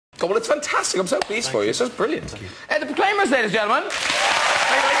Oh, well, it's fantastic. I'm so pleased for you. It's just brilliant. Thank you. The Proclaimers, ladies and gentlemen.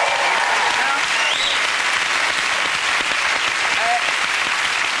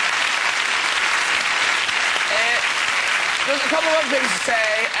 There's a couple of other things to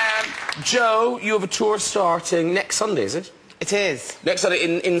say. Joe, you have a tour starting next Sunday, is it? It is. Next Sunday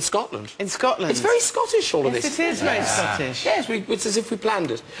in Scotland. In Scotland. It's very Scottish, all of this. Yes, it is very Scottish. Yes, it's as if we planned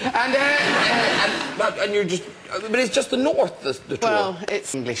it. And you're just... But it's just the north, the tour. Well,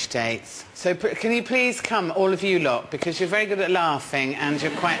 it's English dates. So can you please come, all of you lot, because you're very good at laughing and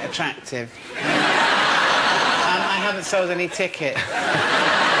you're quite attractive. I haven't sold any tickets.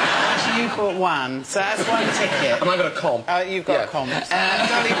 Actually, you bought one, so that's one ticket. Am I got a comp? You've got a comp.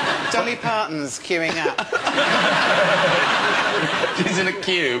 Dolly Parton's queuing up. She's in a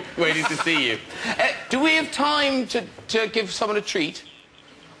queue, waiting to see you. Do we have time to give someone a treat?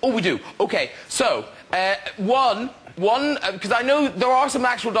 Oh, we do. OK, so, because I know there are some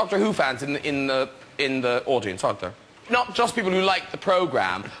actual Doctor Who fans in the audience, aren't there? Not just people who like the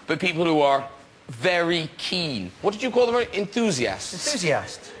programme, but people who are very keen. What did you call them? Enthusiasts.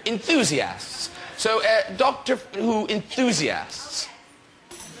 Enthusiasts. Enthusiasts. So, Doctor Who enthusiasts.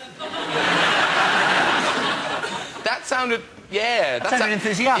 That sounded... Yeah. That sounded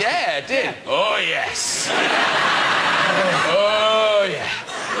enthusiastic. Yeah, it did. Yeah. Oh, yes. Oh, yeah.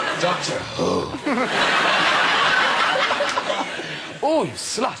 Doctor Who. Oh, you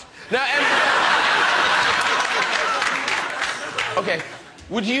slut. Now, OK.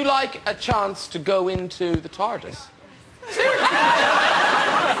 Would you like a chance to go into the TARDIS? Seriously?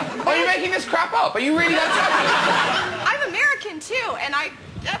 Are you making this crap up? Are you really that talented? I'm American, too, and I've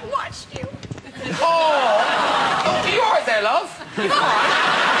watched you. Oh, are you all right there, love? You all right?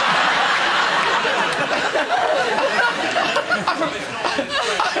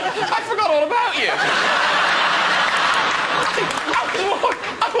 I forgot all about you.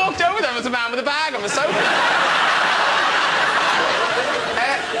 I walked over there as a man with a bag on the sofa.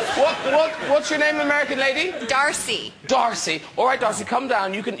 What's your name, American lady? Darcy. Darcy. All right, Darcy, come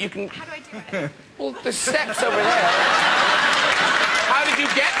down. You can... How do I do it? Well, there's steps over there. How did you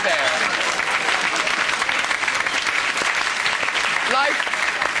get there?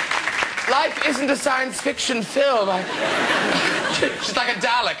 Life isn't a science fiction film. She's like a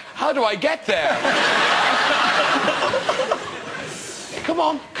Dalek. How do I get there? Come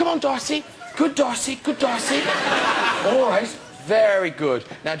on, Darcy. Good Darcy, good Darcy. All right, very good.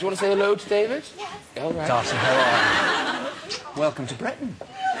 Now, do you want to say hello to David? Yes. All right. Darcy, how are you? Welcome to Britain.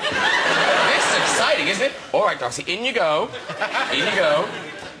 This is exciting, isn't it? All right, Darcy, in you go. In you go.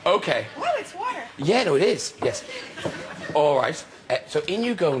 OK. Oh, it's water. Yeah, no, it is. Yes. All right. So in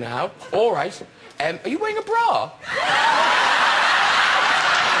you go now. All right. Are you wearing a bra?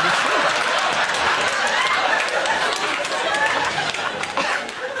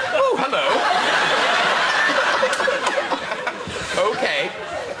 Oh, hello. OK.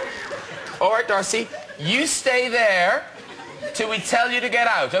 All right, Darcy. You stay there till we tell you to get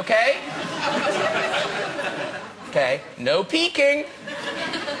out, OK? OK. No peeking.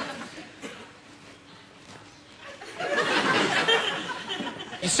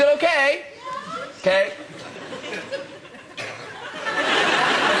 You still okay? Okay.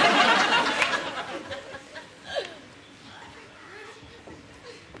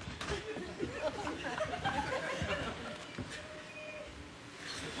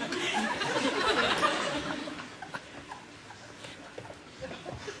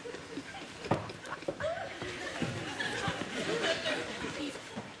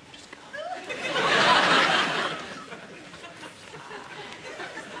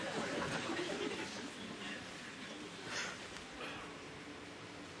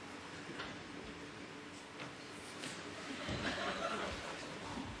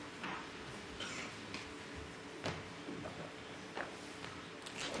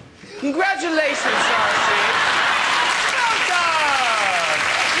 Congratulations, Darcy. Well done.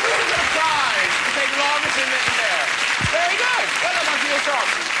 You're the prize. You take longest in there. Very good. Well done, onto your song.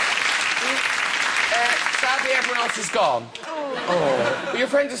 Sadly, everyone else is gone. Oh. But your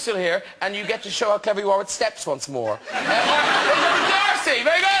friends are still here, and you get to show how clever you are with steps once more. Darcy,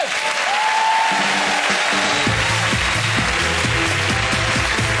 very good.